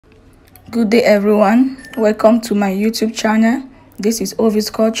Good day everyone, welcome to my YouTube channel. This is Ovis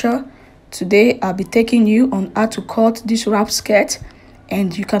Culture. Today I'll be taking you on how to cut this wrap skirt,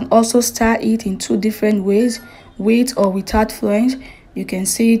 and you can also style it in two different ways, with or without flange. You can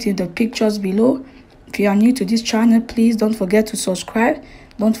see it in the pictures below. If you are new to this channel, please don't forget to subscribe.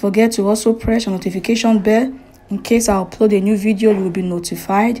 Don't forget to also press the notification bell. In case I upload a new video, you will be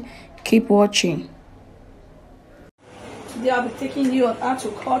notified. Keep watching. Today I'll be taking you on how to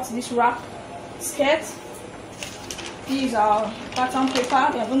cut this wrap skirt. These are pattern paper.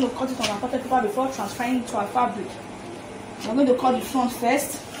 We are going to cut it on our pattern paper before transferring it to our fabric. We're going to cut the front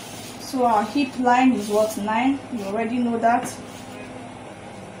first. So our hip line is what, 9? You already know that.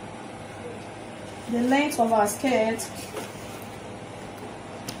 The length of our skirt,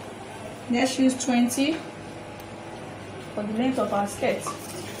 let's use 20 for the length of our skirt.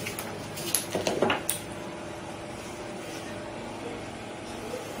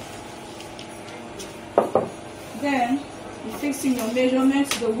 Then you fix in your measurement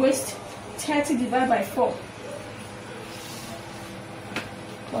to the waist, 30 divided by 4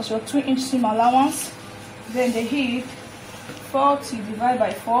 plus your 2-inch seam allowance. Then the hip, 40 divided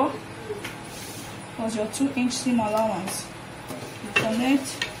by 4 plus your 2-inch seam allowance. You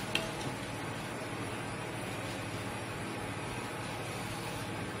connect.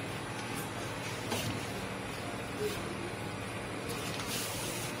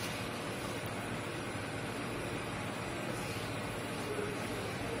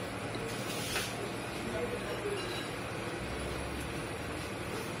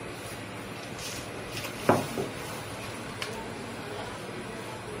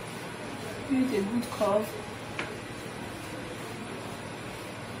 Use a good curve.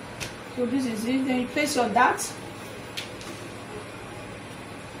 So this is it. Then you place your dart.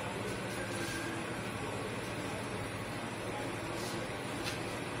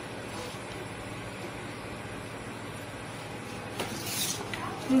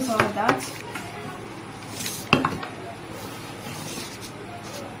 Place our dart.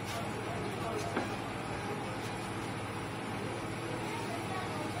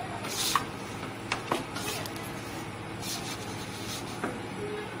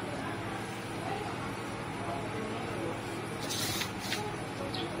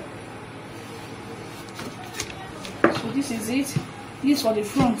 So this is it. This is for the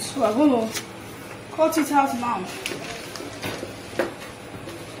front. So I'm going to cut it out now.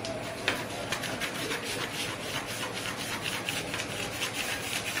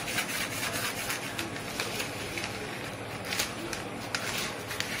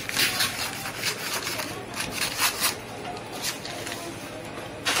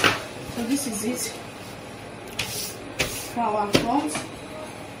 So this is it for our front.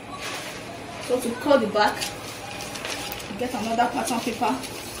 So to cut the back, get another pattern paper,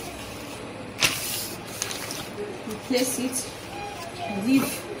 you place it, leave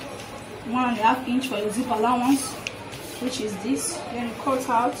 1.5 inch for your zip allowance, which is this. Then you cut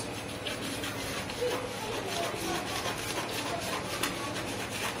out.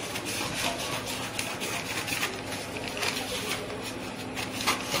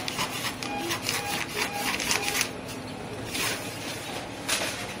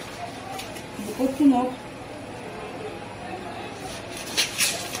 You open up.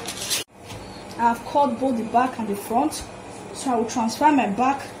 I have cut both the back and the front, so I will transfer my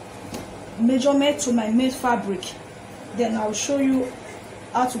back measurement to my main fabric. Then I will show you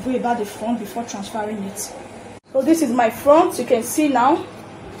how to go about the front before transferring it. So this is my front, you can see now.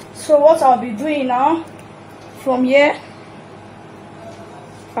 So what I'll be doing now, from here,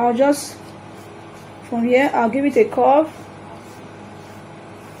 I'll give it a curve.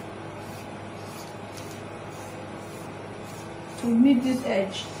 To meet this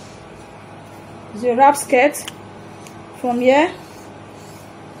edge. The wrap skirt. From here,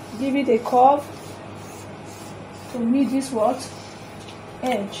 give it a curve to meet this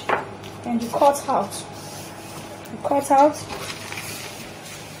edge, and you cut out. You cut out.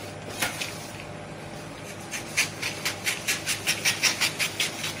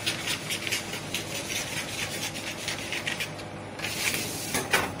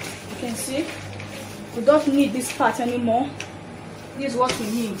 You can see we don't need this part anymore. This is what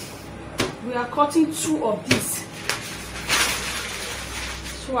we need. We are cutting 2 of these.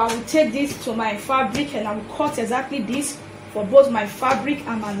 So I will take this to my fabric and I will cut exactly this for both my fabric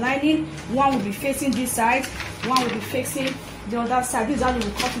and my lining. One will be facing this side, one will be facing the other side. This is how you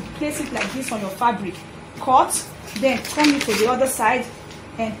will cut it. Place it like this on your fabric. Cut, then turn it to the other side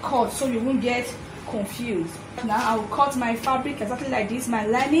and cut, so you won't get confused. Now I will cut my fabric exactly like this, my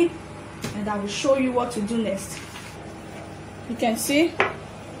lining, and I will show you what to do next. You can see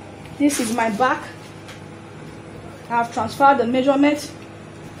This is my back. I have transferred the measurement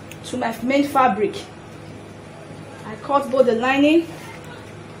to my main fabric. I cut both the lining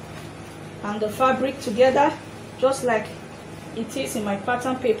and the fabric together just like it is in my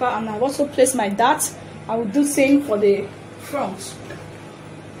pattern paper, and I've also placed my darts. I will do same for the front.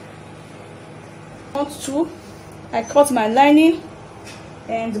 Front too, I cut my lining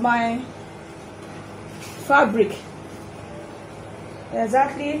and my fabric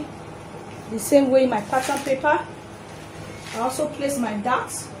exactly the same way in my pattern paper. I also place my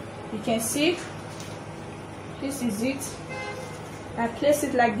darts. You can see this is it. I place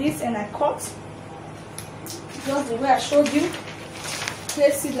it like this and I cut just the way I showed you.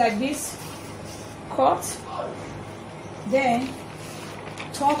 Place it like this, cut, then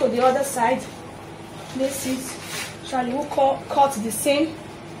turn to the other side, place it. So you will cut the same.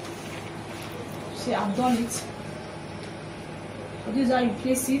 See, I've done it. So this is how you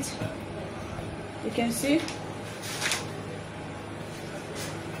place it. You can see it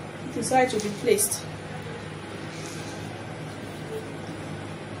is how it will be placed.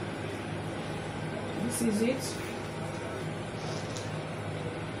 This is it.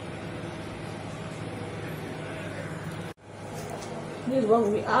 This is what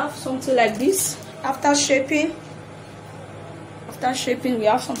we have, something like this. After shaping we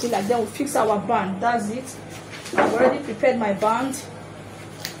have something like that. We fix our band. That's it. I've already prepared my band.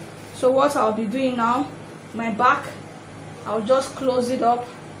 So what I'll be doing now, my back, I'll just close it up,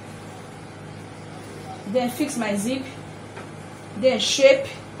 then fix my zip, then shape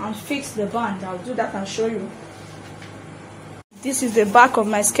and fix the band. I'll do that and show you. This is the back of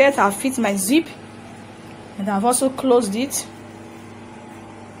my skirt. I'll fit my zip and I've also closed it.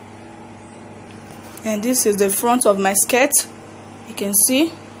 And this is the front of my skirt. You can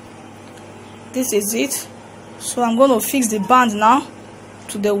see this is it. So I'm going to fix the band now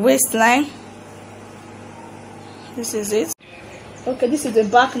to the waistline. This is it. Okay, this is the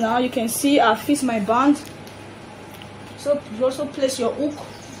back now. You can see I fix my band. So you also place your hook.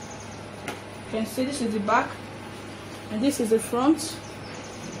 You can see this is the back and this is the front.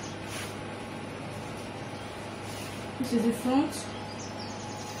 This is the front.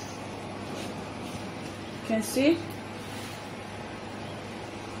 You can see.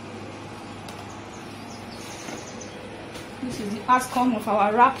 This is the outcome of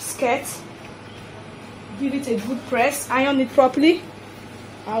our wrap skirt. Give it a good press, iron it properly.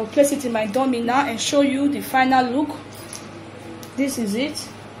 I'll place it in my dummy now and show you the final look. This is it.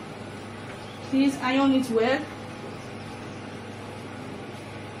 Please iron it well.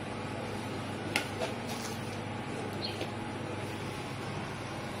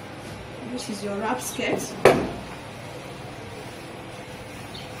 This is your wrap skirt.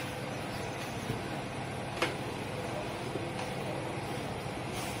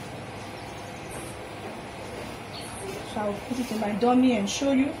 So I'll put it in my dummy and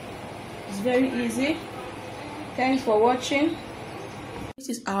show you. It's very easy. Thanks for watching. This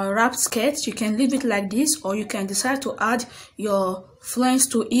is our wrap skirt. You can leave it like this or you can decide to add your flounce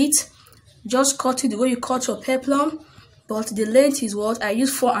to it. Just cut it the way you cut your peplum, but the length is what I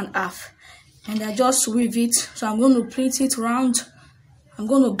use 4.5, and I just weave it. So I'm going to pleat it round. I'm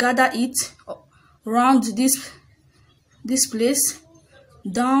going to gather it around this place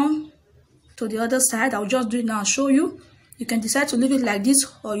down to the other side. I'll just do it now and show you. You can decide to leave it like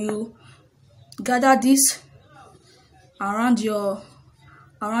this or you gather this around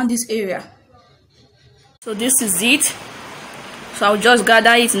this area. So this is it. So I'll just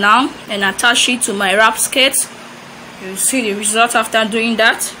gather it now and attach it to my wrap skirt. You'll see the result after doing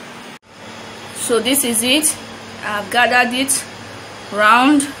that. So this is it. I've gathered it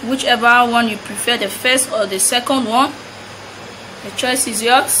round, whichever one you prefer, the first or the second one. The choice is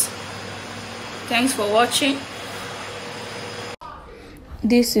yours. Thanks for watching.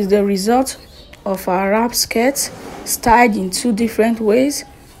 This is the result of our wrap skirt, styled in 2 different ways.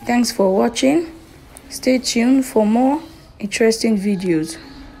 Thanks for watching. Stay tuned for more interesting videos.